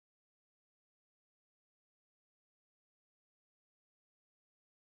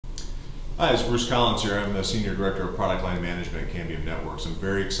Hi, it's Bruce Collins here. I'm the Senior Director of Product Line Management at Cambium Networks. I'm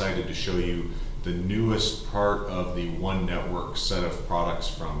very excited to show you the newest part of the One Network set of products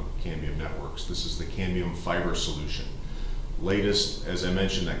from Cambium Networks. This is the Cambium Fiber solution. Latest, as I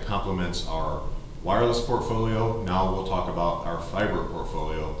mentioned, that complements our wireless portfolio. Now we'll talk about our fiber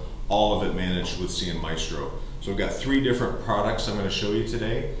portfolio, all of it managed with CN Maestro. So we've got three different products I'm going to show you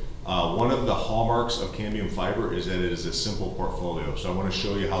today. One of the hallmarks of Cambium Fiber is that it is a simple portfolio. So I want to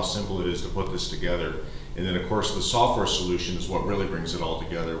show you how simple it is to put this together. And then of course the software solution is what really brings it all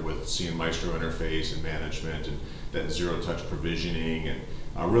together with CN Maestro interface and management and that zero-touch provisioning, and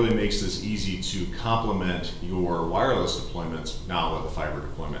really makes this easy to complement your wireless deployments now with a fiber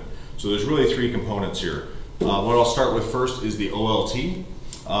deployment. So there's really three components here. What I'll start with first is the OLT.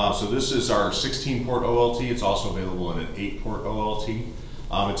 So this is our 16-port OLT. It's also available in an 8-port OLT.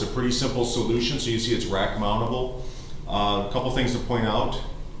 It's a pretty simple solution, so you see it's rack mountable. A couple things to point out.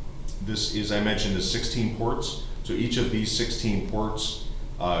 This is, I mentioned, is 16 ports. So each of these 16 ports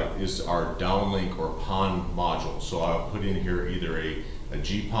is our downlink or PON module. So I'll put in here either a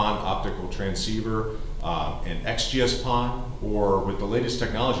GPON optical transceiver, an XGS-PON, or with the latest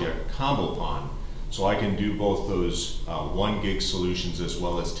technology, a combo PON. So I can do both those 1 gig solutions as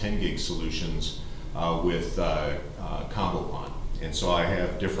well as 10 gig solutions with combo PON. And so I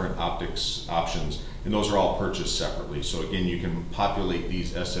have different optics options, and those are all purchased separately. So again, you can populate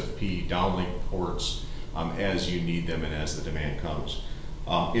these SFP downlink ports as you need them and as the demand comes.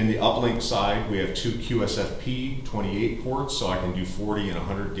 In the uplink side, we have two QSFP 28 ports, so I can do 40 and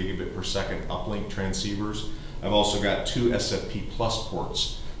 100 gigabit per second uplink transceivers. I've also got two SFP plus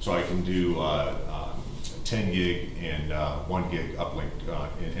ports, so I can do 10 gig and 1 gig uplink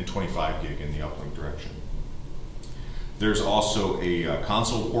and 25 gig in the uplink direction. There's also a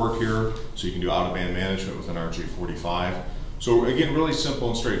console port here, so you can do out-of-band management with an RJ45. So again, really simple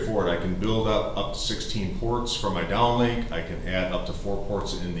and straightforward. I can build up to 16 ports for my downlink. I can add up to 4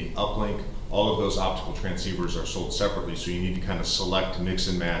 ports in the uplink. All of those optical transceivers are sold separately, so you need to kind of select, mix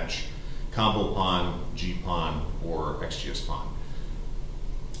and match combo PON, GPON, or XGS-PON.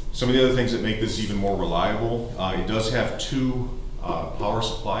 Some of the other things that make this even more reliable, it does have two power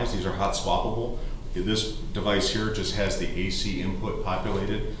supplies. These are hot swappable. This device here just has the AC input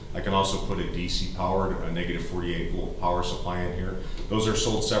populated. I can also put a DC powered, a negative 48 volt power supply in here. Those are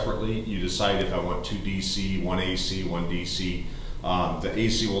sold separately. You decide if I want 2 DC, 1 AC, 1 DC. The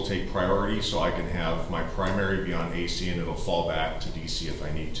AC will take priority, so I can have my primary be on AC and it'll fall back to DC if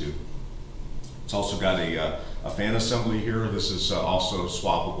I need to. It's also got a fan assembly here. This is also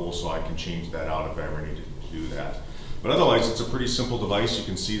swappable, so I can change that out if I ever need to do that. But otherwise, it's a pretty simple device. You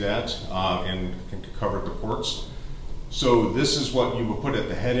can see that and can cover the ports. So this is what you would put at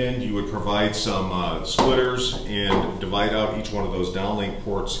the head end. You would provide some splitters and divide out each one of those downlink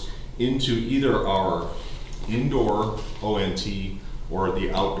ports into either our indoor ONT or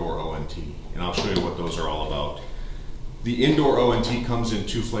the outdoor ONT. And I'll show you what those are all about. The indoor ONT comes in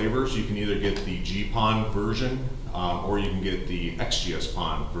two flavors. You can either get the GPON version or you can get the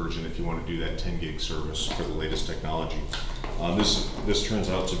XGS-PON version if you want to do that 10 gig service for the latest technology. This turns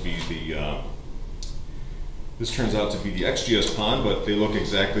out to be the XGS-PON, but they look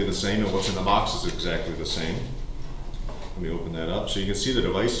exactly the same, and what's in the box is exactly the same. Let me open that up. So you can see the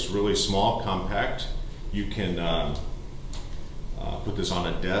device is really small, compact. You can put this on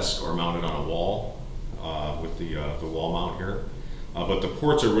a desk or mount it on a wall with the wall mount here. But the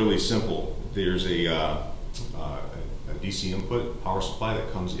ports are really simple. There's a DC input power supply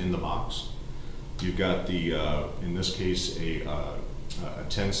that comes in the box. You've got the, in this case, a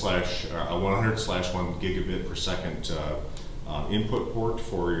 100/1 gigabit per second input port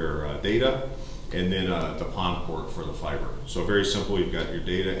for your data, and then the PON port for the fiber. So very simple. You've got your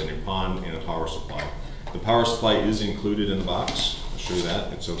data and your PON and a power supply. The power supply is included in the box. I'll show you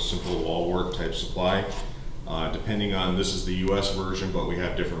that. It's a simple wall work type supply. Depending on, this is the US version, but we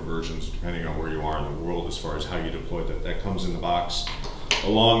have different versions depending on where you are in the world as far as how you deploy that. That comes in the box,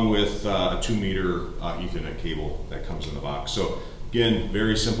 along with a 2-meter Ethernet cable that comes in the box. So again,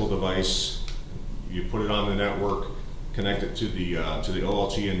 very simple device. You put it on the network, connect it to the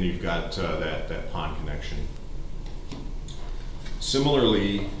OLT, and you've got that PON connection.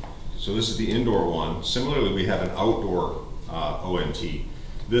 Similarly, so this is the indoor one. Similarly, we have an outdoor ONT.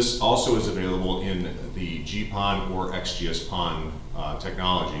 This also is available in the GPON or XGS-PON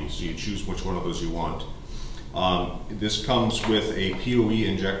technology, so you choose which one of those you want. This comes with a PoE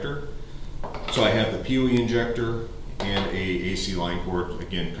injector. So I have the PoE injector and a AC line port,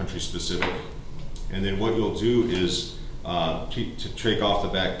 again, country specific. And then what you'll do is, to take off the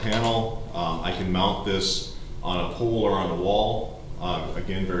back panel, I can mount this on a pole or on a wall.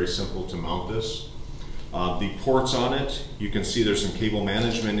 Again, very simple to mount this. The ports on it, you can see there's some cable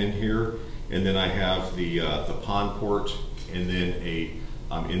management in here, and then I have the PON port, and then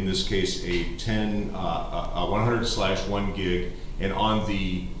in this case, a 100/1 gig, and on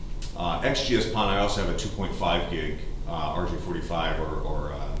the XGS-PON, I also have a 2.5 gig RJ45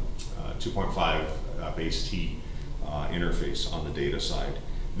 or 2.5 base T interface on the data side.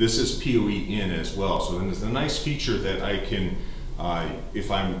 This is PoE in as well, so then there's a nice feature that I can,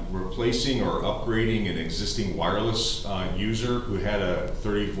 if I'm replacing or upgrading an existing wireless user who had a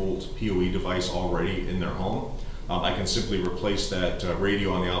 30-volt PoE device already in their home, I can simply replace that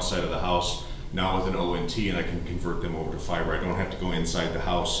radio on the outside of the house now with an ONT, and I can convert them over to fiber. I don't have to go inside the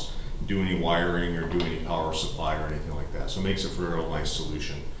house, do any wiring or do any power supply or anything like that. So it makes it for a real nice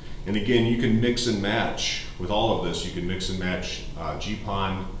solution. And again, you can mix and match with all of this. You can mix and match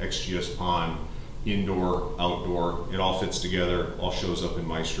GPON, XGS-PON, indoor, outdoor. It all fits together, all shows up in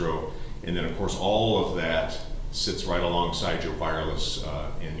Maestro. And then of course all of that sits right alongside your wireless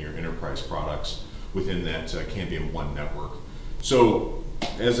and your enterprise products within that Cambium One network. So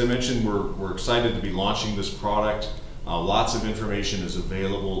as I mentioned, we're excited to be launching this product. Lots of information is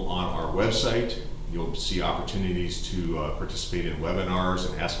available on our website. You'll see opportunities to participate in webinars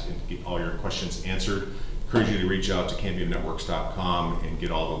and ask and get all your questions answered. Encourage you to reach out to cambiumnetworks.com and get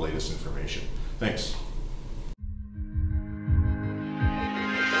all the latest information. Thanks.